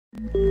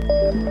What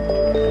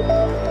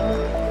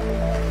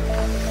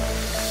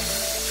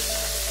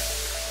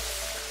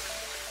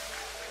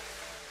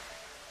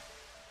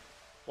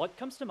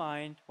comes to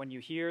mind when you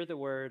hear the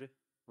word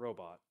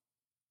robot?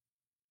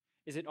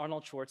 Is it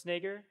Arnold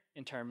Schwarzenegger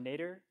in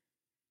Terminator?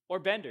 Or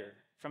Bender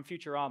from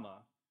Futurama?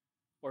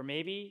 Or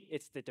maybe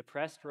it's the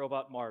depressed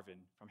robot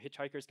Marvin from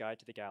Hitchhiker's Guide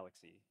to the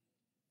Galaxy.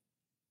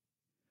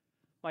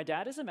 My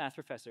dad is a math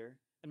professor,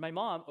 and my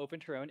mom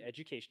opened her own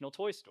educational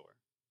toy store.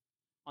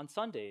 On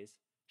Sundays,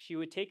 she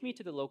would take me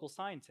to the local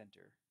science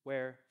center,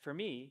 where, for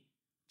me,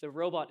 the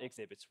robot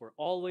exhibits were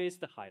always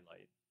the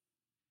highlight.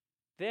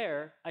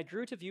 There, I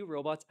grew to view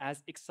robots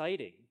as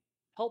exciting,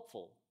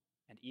 helpful,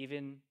 and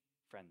even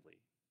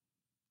friendly.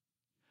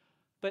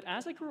 But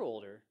as I grew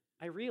older,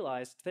 I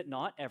realized that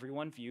not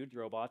everyone viewed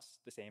robots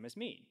the same as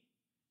me.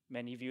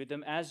 Many viewed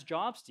them as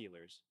job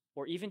stealers,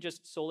 or even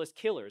just soulless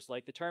killers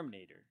like the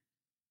Terminator.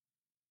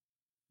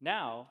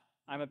 Now,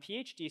 I'm a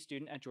PhD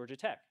student at Georgia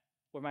Tech,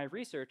 where my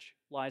research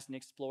lies in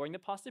exploring the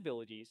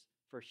possibilities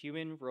for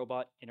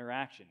human-robot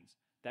interactions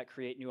that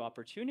create new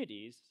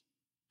opportunities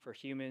for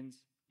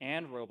humans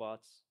and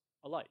robots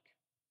alike.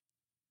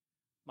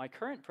 My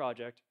current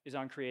project is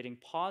on creating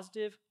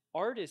positive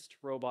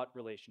artist-robot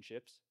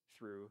relationships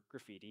through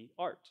graffiti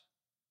art.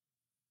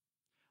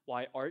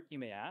 Why art, you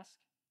may ask?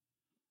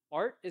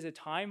 Art is a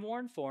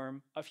time-worn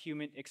form of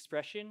human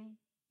expression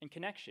and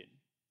connection,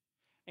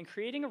 and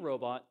creating a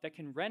robot that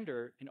can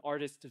render an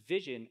artist's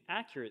vision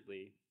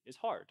accurately is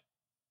hard.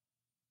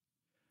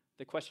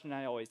 The question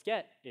I always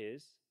get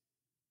is,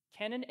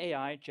 can an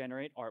AI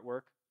generate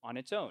artwork on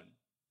its own,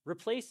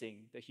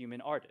 replacing the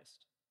human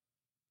artist?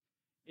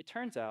 It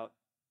turns out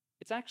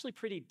it's actually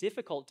pretty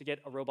difficult to get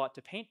a robot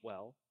to paint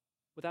well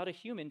without a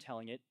human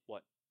telling it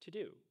what to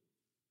do.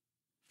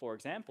 For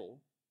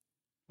example,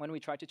 when we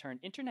tried to turn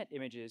internet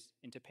images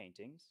into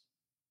paintings,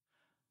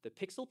 the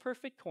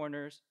pixel-perfect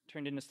corners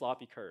turned into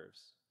sloppy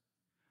curves.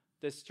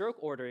 The stroke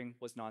ordering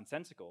was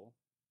nonsensical,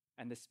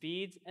 and the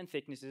speeds and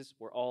thicknesses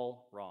were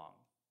all wrong.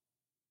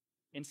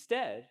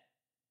 Instead,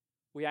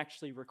 we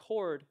actually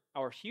record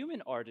our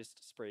human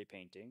artist spray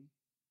painting,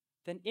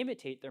 then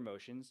imitate their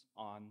motions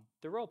on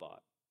the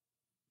robot.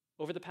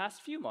 Over the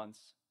past few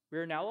months, we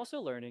are now also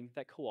learning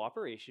that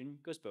cooperation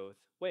goes both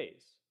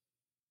ways.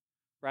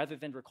 Rather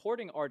than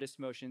recording artist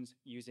motions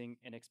using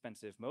an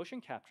expensive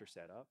motion capture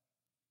setup,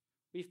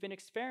 we've been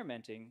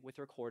experimenting with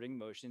recording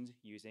motions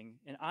using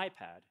an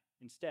iPad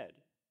instead.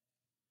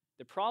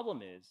 The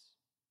problem is,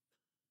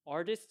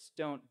 artists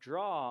don't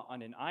draw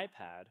on an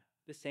iPad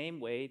the same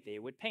way they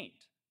would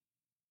paint.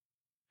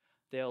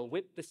 They'll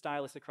whip the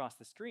stylus across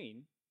the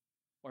screen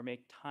or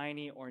make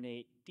tiny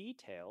ornate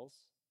details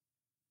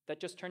that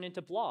just turn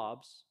into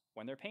blobs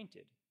when they're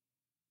painted.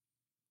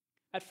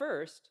 At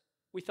first,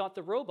 we thought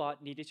the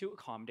robot needed to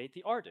accommodate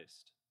the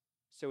artist,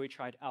 so we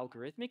tried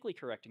algorithmically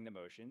correcting the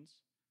motions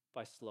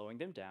by slowing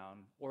them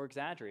down or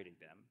exaggerating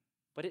them,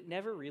 but it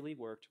never really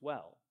worked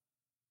well.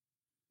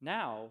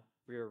 Now,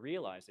 we are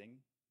realizing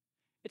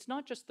it's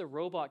not just the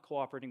robot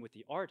cooperating with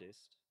the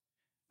artist.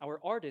 Our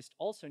artist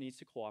also needs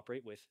to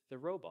cooperate with the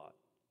robot.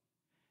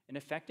 An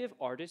effective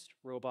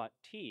artist-robot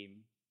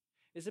team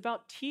is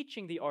about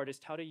teaching the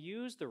artist how to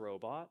use the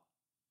robot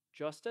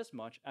just as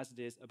much as it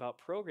is about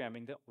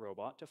programming the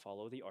robot to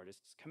follow the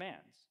artist's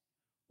commands.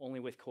 Only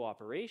with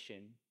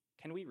cooperation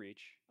can we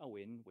reach a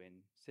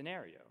win-win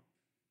scenario.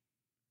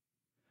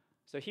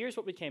 So here's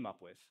what we came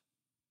up with.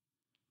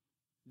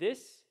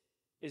 This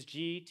is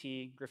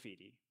GT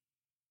Graffiti.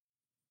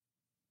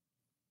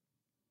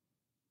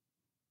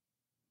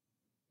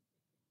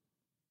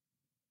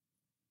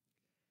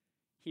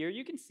 Here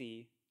you can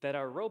see that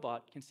our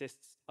robot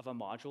consists of a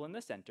module in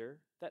the center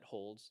that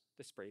holds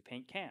the spray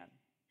paint can.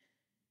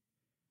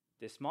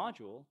 This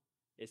module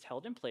is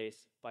held in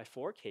place by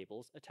 4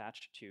 cables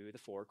attached to the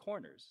 4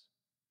 corners.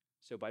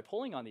 So by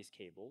pulling on these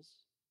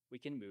cables, we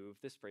can move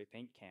the spray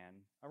paint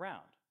can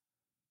around.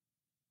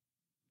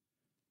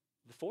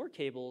 The 4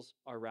 cables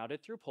are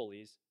routed through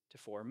pulleys to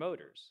 4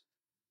 motors,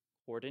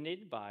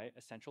 coordinated by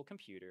a central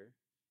computer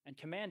and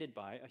commanded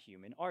by a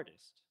human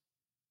artist.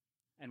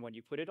 And when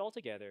you put it all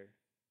together,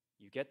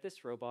 you get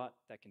this robot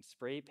that can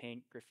spray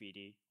paint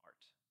graffiti art.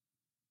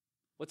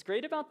 What's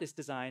great about this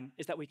design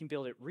is that we can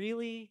build it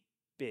really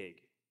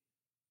big.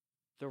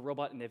 The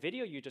robot in the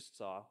video you just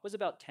saw was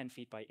about 10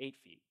 feet by 8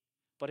 feet.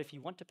 But if you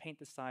want to paint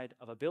the side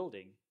of a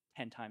building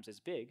 10 times as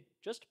big,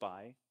 just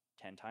buy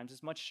 10 times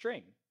as much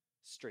string.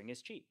 String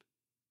is cheap.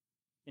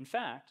 In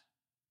fact,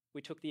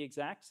 we took the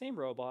exact same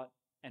robot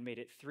and made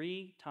it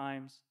 3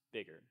 times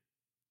bigger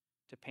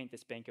to paint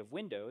this bank of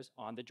windows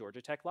on the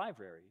Georgia Tech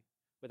library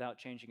without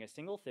changing a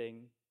single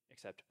thing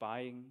except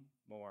buying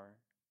more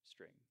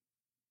string.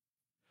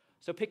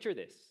 So picture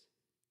this.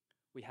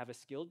 We have a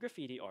skilled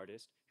graffiti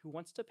artist who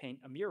wants to paint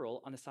a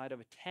mural on the side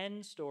of a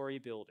 10-story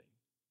building.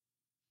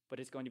 But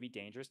it's going to be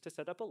dangerous to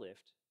set up a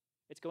lift.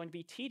 It's going to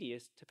be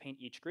tedious to paint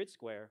each grid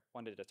square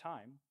one at a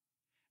time.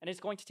 And it's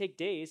going to take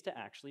days to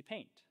actually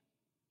paint.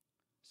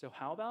 So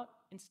how about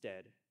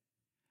instead,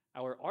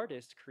 our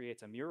artist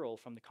creates a mural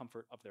from the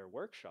comfort of their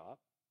workshop,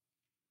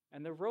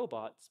 and the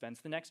robot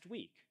spends the next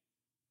week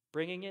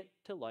bringing it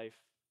to life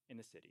in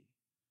the city.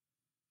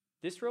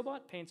 This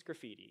robot paints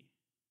graffiti,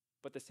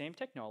 but the same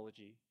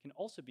technology can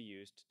also be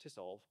used to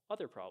solve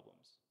other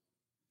problems.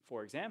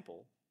 For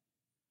example,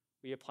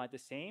 we applied the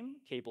same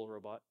cable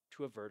robot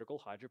to a vertical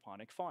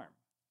hydroponic farm,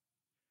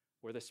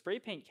 where the spray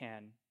paint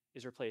can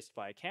is replaced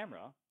by a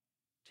camera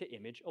to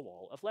image a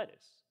wall of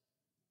lettuce.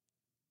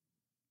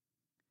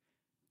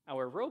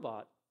 Our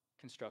robot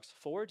constructs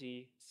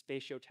 4D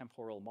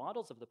spatiotemporal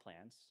models of the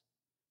plants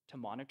to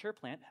monitor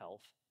plant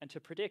health and to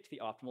predict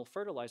the optimal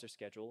fertilizer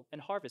schedule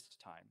and harvest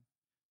time,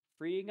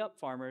 freeing up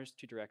farmers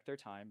to direct their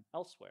time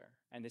elsewhere.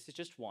 And this is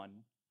just one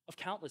of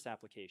countless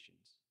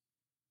applications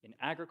in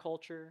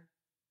agriculture,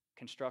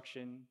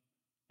 construction,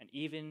 and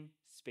even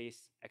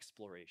space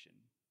exploration.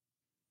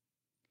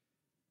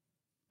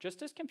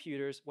 Just as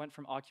computers went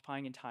from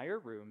occupying entire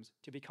rooms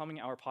to becoming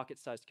our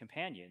pocket-sized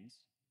companions,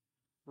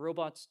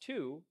 robots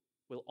too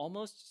will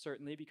almost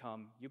certainly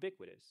become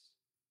ubiquitous.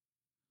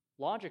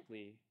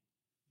 Logically,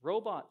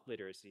 robot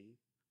literacy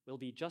will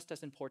be just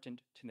as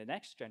important to the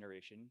next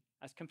generation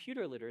as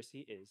computer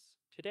literacy is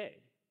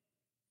today.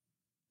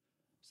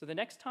 So the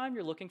next time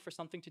you're looking for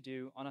something to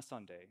do on a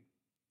Sunday,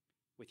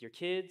 with your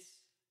kids,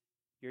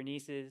 your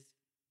nieces,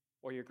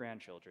 or your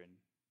grandchildren,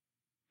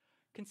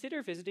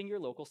 consider visiting your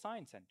local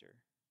science center.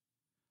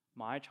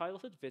 My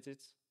childhood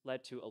visits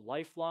led to a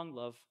lifelong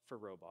love for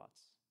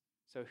robots.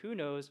 So who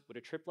knows what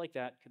a trip like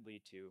that could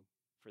lead to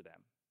for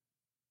them.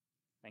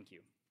 Thank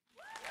you.